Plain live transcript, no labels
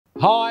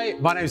Hi,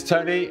 my name's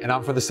Tony and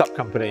I'm from the Sup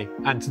Company.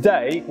 And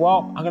today,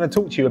 well, I'm going to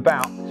talk to you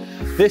about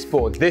this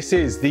board. This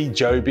is the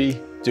Jobe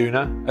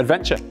Duna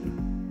Adventure.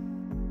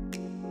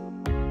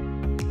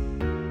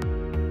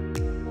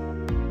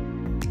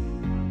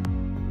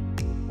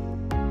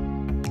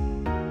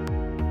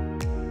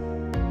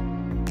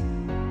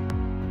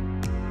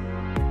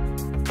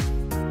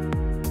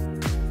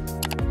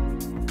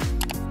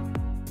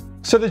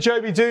 So the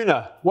Jobe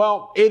Duna,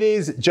 well, it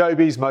is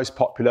Jobe's most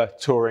popular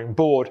touring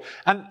board.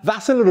 And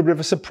that's a little bit of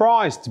a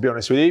surprise, to be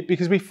honest with you,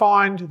 because we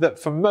find that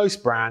for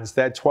most brands,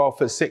 their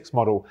 12'6"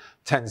 model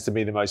tends to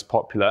be the most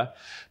popular.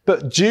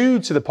 But due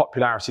to the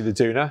popularity of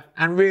the Duna,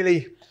 and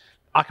really,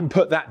 I can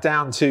put that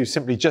down to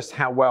simply just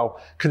how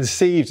well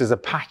conceived as a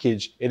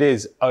package it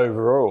is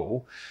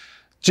overall.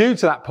 Due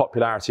to that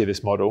popularity of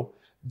this model,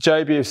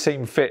 Jobe have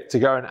seen fit to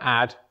go and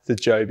add the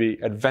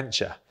Jobe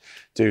Adventure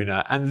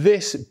Duna. And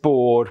this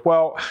board,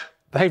 well,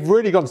 they've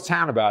really gone to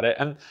town about it,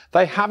 and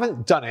they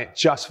haven't done it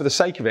just for the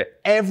sake of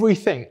it.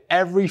 Everything,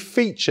 every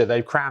feature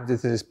they've crammed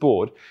into this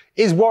board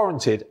is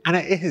warranted, and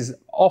it is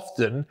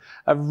often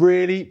a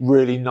really,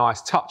 really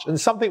nice touch and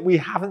something we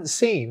haven't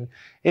seen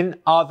in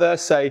other,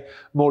 say,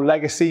 more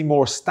legacy,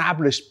 more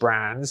established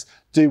brands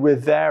do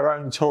with their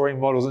own touring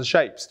models and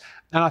shapes.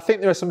 And I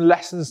think there are some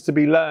lessons to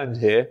be learned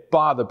here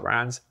by other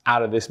brands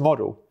out of this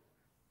model.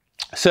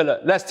 So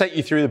look, let's take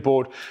you through the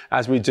board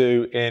as we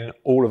do in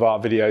all of our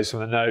videos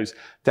from the nose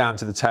down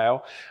to the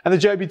tail. And the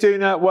Jobe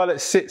Duna, well, it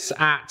sits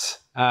at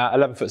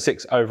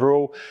 11'6"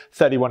 overall,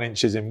 31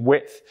 inches in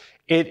width.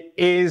 It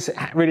is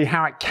really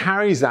how it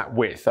carries that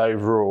width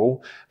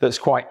overall that's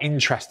quite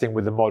interesting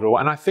with the model,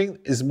 and I think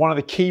is one of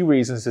the key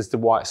reasons as to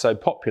why it's so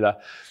popular.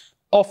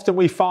 Often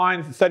we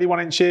find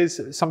 31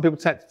 inches, some people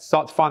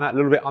start to find that a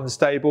little bit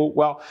unstable.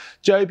 Well,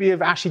 Jobe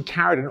have actually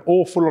carried an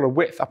awful lot of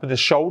width up in the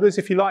shoulders,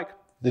 if you like,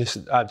 this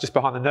just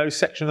behind the nose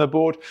section of the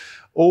board,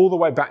 all the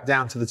way back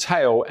down to the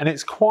tail, and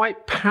it's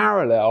quite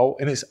parallel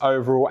in its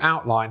overall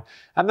outline,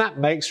 and that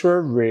makes for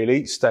a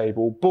really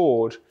stable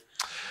board.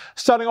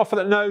 Starting off at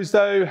the nose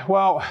though,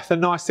 well, the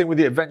nice thing with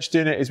the Adventure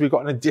Duna is we've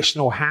got an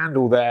additional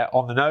handle there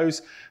on the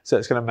nose, so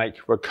it's going to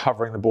make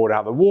recovering the board out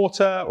of the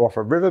water or off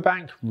a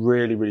riverbank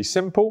really, really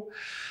simple.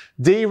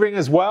 D-ring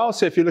as well,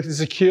 so if you're looking to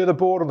secure the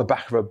board on the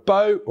back of a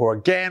boat or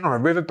again on a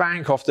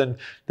riverbank, often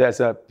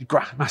there's a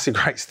massive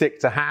great stick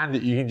to hand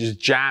that you can just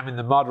jam in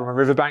the mud on a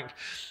riverbank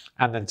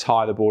and then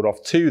tie the board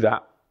off to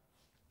that.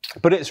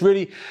 But it's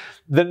really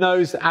the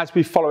nose, as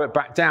we follow it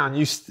back down,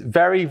 you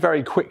very,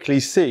 very quickly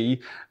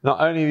see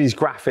not only these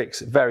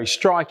graphics very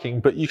striking,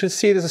 but you can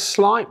see there's a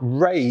slight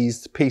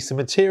raised piece of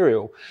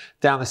material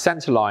down the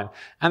center line.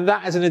 And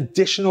that is an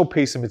additional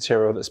piece of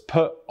material that's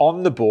put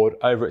on the board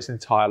over its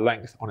entire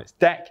length on its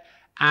deck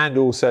and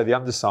also the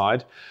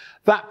underside.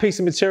 That piece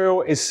of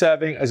material is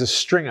serving as a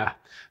stringer.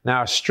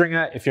 Now, a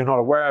stringer, if you're not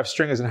aware of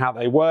stringers and how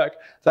they work,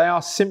 they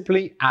are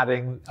simply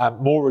adding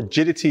more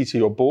rigidity to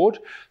your board.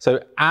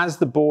 So as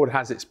the board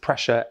has its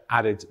pressure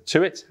added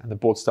to it and the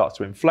board starts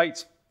to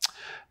inflate,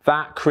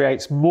 that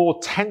creates more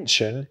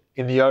tension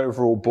in the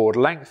overall board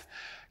length,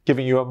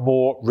 giving you a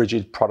more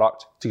rigid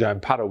product to go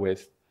and paddle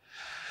with.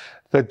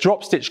 The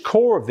drop stitch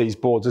core of these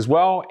boards as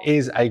well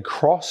is a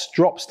cross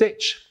drop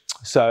stitch.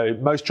 So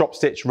most drop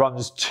stitch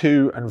runs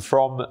to and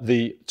from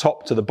the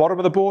top to the bottom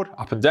of the board,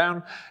 up and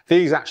down.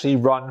 These actually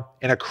run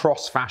in a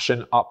cross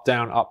fashion, up,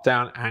 down,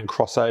 and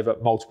cross over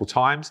multiple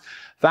times.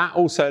 That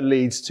also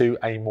leads to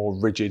a more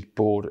rigid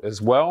board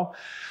as well.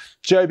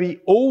 Jobe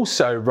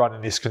also run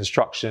in this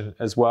construction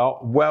as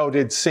well,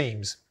 welded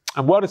seams.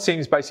 And welded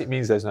seams basically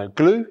means there's no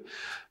glue.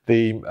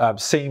 The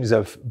seams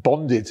have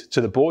bonded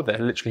to the board. They're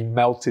literally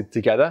melted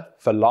together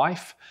for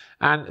life.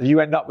 And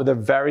you end up with a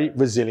very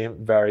resilient,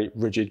 very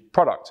rigid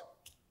product.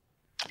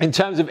 In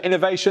terms of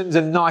innovations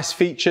and nice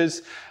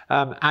features,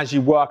 as you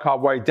work our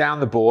way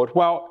down the board,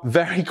 well,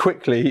 very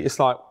quickly, it's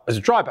like, it's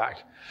a dry bag.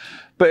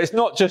 But it's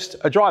not just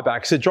a dry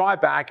bag, it's a dry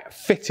bag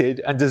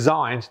fitted and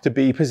designed to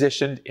be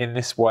positioned in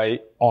this way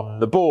on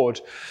the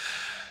board.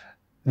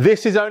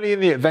 This is only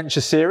in the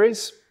Adventure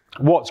series.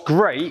 What's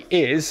great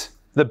is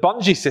the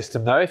bungee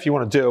system though, if you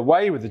want to do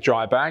away with the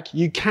dry bag,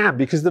 you can,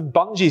 because the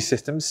bungee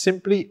system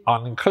simply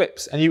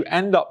unclips and you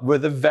end up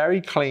with a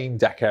very clean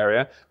deck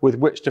area with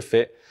which to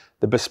fit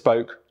the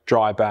bespoke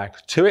dry bag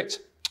to it.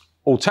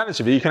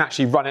 Alternatively, you can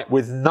actually run it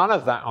with none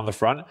of that on the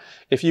front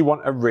if you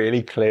want a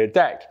really clear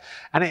deck.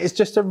 And it is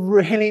just a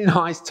really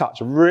nice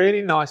touch, a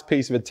really nice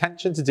piece of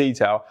attention to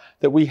detail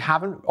that we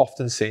haven't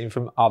often seen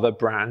from other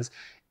brands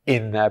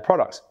in their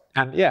products.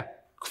 And yeah,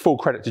 full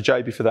credit to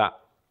Jobe for that.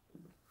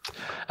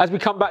 As we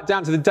come back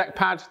down to the deck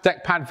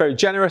pad very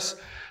generous,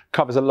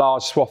 covers a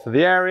large swath of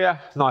the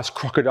area, nice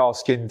crocodile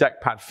skin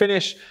deck pad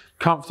finish,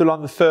 comfortable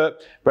on the foot,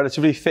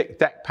 relatively thick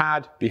deck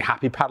pad, be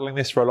happy paddling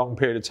this for a long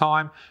period of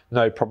time,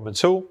 no problem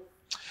at all.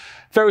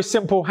 Very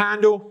simple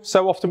handle.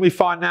 So often we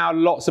find now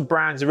lots of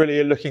brands really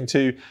are looking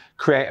to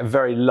create a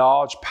very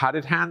large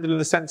padded handle in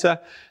the center.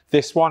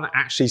 This one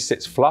actually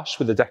sits flush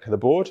with the deck of the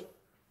board.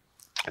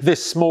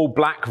 This small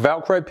black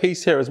Velcro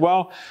piece here as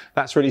well,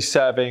 that's really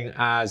serving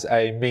as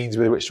a means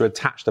with which to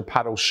attach the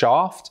paddle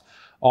shaft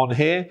on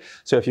here.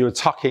 So if you were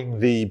tucking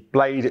the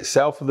blade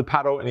itself of the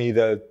paddle and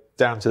either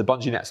down to the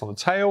bungee nets on the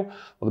tail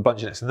or the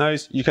bungee nets in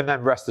those, you can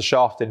then rest the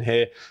shaft in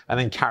here and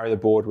then carry the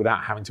board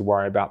without having to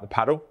worry about the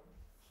paddle.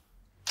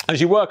 As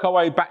you work our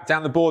way back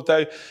down the board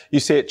though, you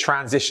see it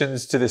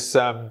transitions to this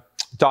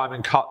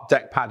diamond cut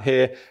deck pad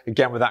here,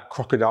 again with that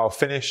crocodile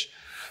finish.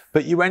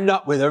 But you end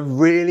up with a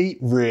really,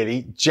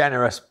 really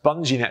generous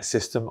bungee net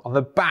system on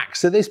the back.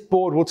 So this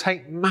board will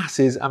take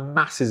masses and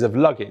masses of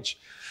luggage.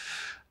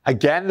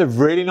 Again, the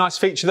really nice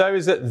feature though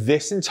is that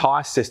this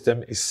entire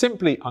system is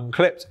simply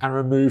unclipped and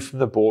removed from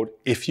the board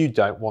if you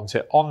don't want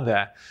it on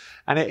there.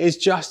 And it is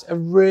just a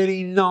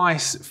really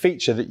nice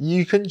feature that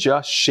you can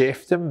just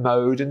shift and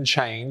mode and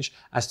change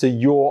as to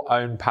your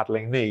own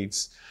paddling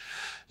needs.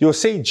 You'll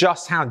see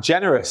just how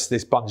generous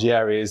this bungee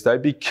area is though,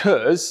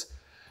 because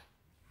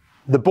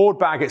the board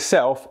bag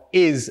itself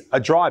is a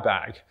dry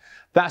bag.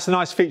 That's a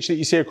nice feature that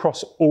you see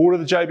across all of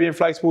the Jobe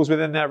inflatables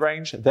within their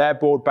range. Their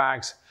board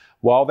bags,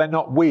 while they're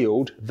not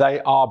wheeled,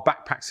 they are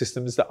backpack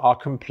systems that are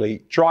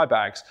complete dry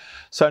bags.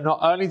 So not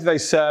only do they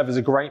serve as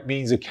a great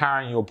means of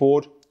carrying your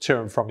board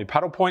to and from your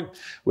paddle point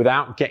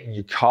without getting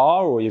your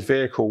car or your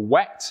vehicle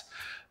wet,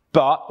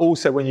 but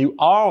also when you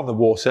are on the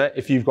water,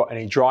 if you've got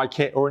any dry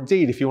kit, or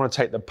indeed if you want to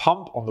take the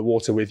pump on the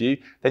water with you,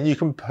 then you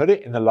can put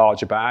it in the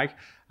larger bag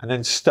and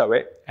then stow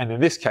it, and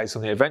in this case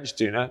on the Adventure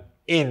Duna,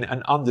 in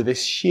and under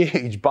this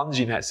huge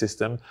bungee net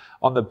system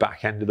on the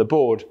back end of the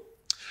board.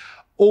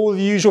 All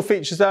the usual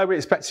features though, we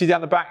expect to see down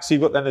the back. So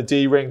you've got then the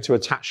D-ring to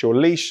attach your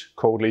leash,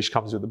 cord leash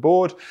comes with the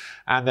board,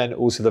 and then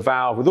also the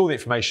valve with all the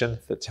information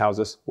that tells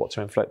us what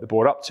to inflate the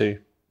board up to.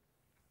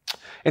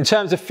 In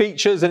terms of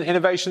features and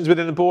innovations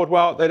within the board,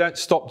 well, they don't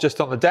stop just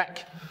on the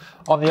deck.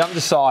 On the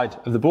underside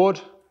of the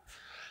board,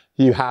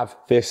 you have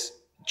this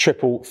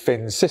triple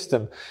fin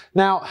system.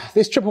 Now,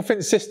 this triple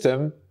fin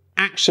system,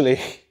 actually,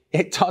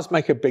 it does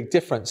make a big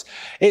difference.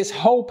 Its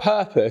whole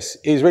purpose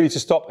is really to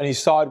stop any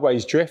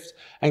sideways drift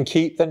and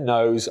keep the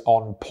nose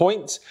on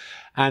point.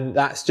 And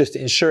that's just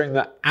ensuring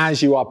that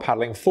as you are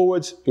paddling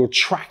forwards, your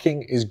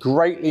tracking is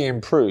greatly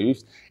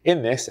improved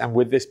in this. And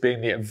with this being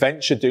the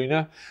Adventure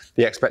Duna,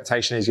 the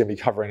expectation is going to be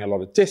covering a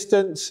lot of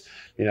distance,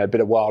 you know, a bit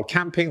of wild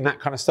camping, that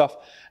kind of stuff.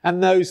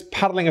 And those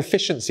paddling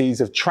efficiencies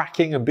of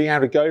tracking and being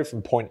able to go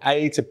from point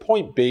A to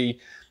point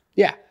B,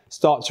 yeah,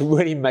 start to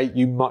really make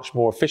you much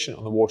more efficient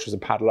on the water as a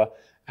paddler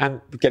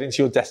and getting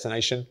to your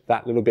destination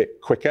that little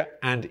bit quicker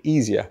and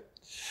easier.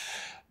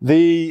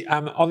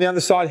 On the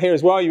underside here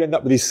as well, you end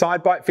up with these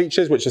side bite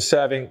features, which are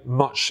serving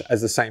much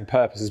as the same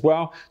purpose as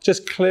well,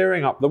 just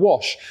clearing up the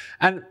wash.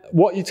 And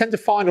what you tend to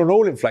find on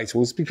all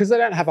inflatables, because they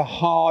don't have a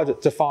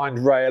hard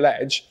defined rail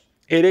edge,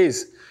 it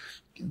is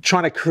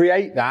trying to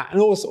create that.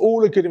 And also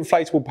all a good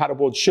inflatable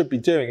paddleboard should be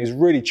doing is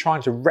really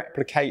trying to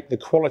replicate the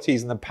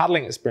qualities and the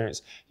paddling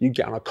experience you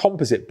get on a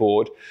composite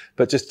board,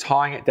 but just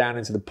tying it down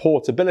into the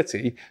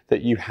portability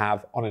that you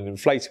have on an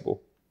inflatable.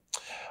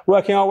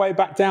 Working our way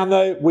back down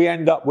though, we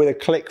end up with a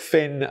click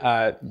fin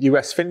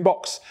US fin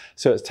box.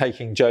 So it's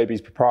taking Jobe's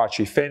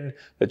proprietary fin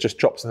that just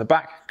drops in the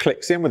back,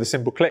 clicks in with a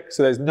simple click.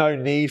 So there's no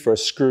need for a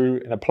screw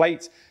in a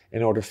plate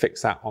in order to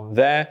fix that on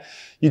there.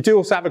 You do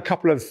also have a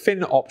couple of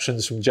fin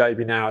options from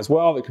Jobe now as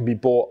well that can be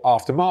bought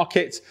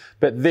aftermarket,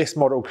 but this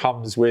model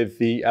comes with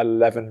the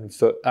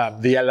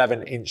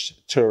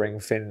 11-inch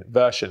touring fin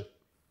version.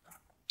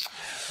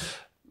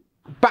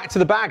 Back to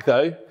the bag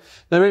though.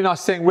 The really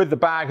nice thing with the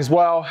bag as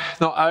well,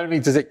 not only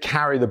does it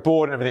carry the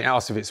board and everything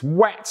else if it's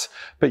wet,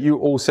 but you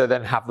also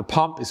then have the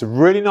pump. It's a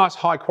really nice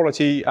high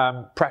quality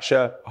high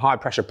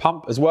pressure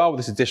pump as well with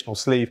this additional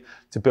sleeve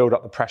to build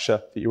up the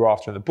pressure that you're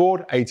after in the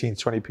board, 18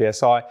 to 20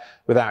 PSI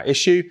without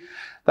issue.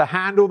 The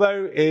handle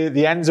though,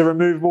 the ends are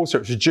removable, so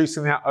it's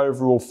reducing that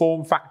overall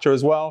form factor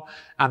as well.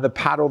 And the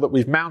paddle that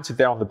we've mounted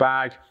there on the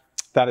bag,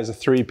 that is a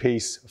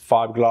 3-piece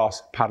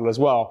fiberglass paddle as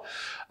well.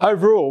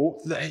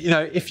 Overall, you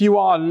know, if you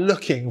are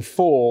looking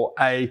for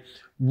a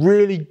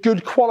really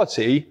good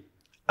quality,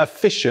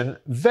 efficient,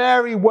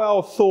 very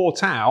well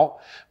thought out,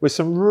 with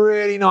some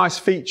really nice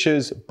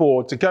features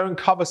board to go and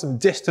cover some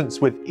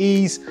distance with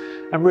ease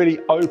and really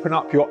open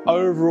up your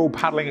overall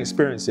paddling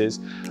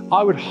experiences,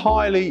 I would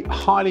highly,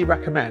 highly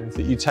recommend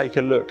that you take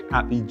a look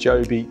at the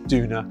Jobe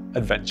Duna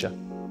Adventure.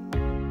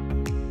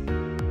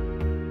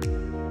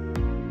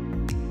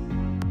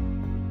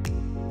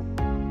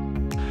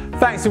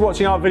 Thanks for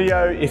watching our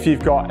video. If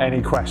you've got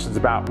any questions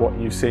about what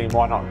you've seen,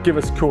 why not give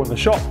us a call in the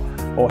shop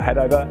or head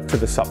over to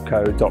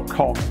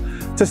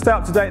thesupco.com. To stay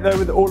up to date though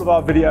with all of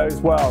our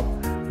videos, well,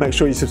 make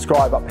sure you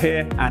subscribe up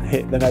here and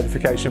hit the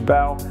notification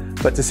bell.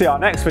 But to see our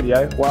next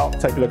video, well,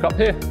 take a look up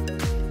here.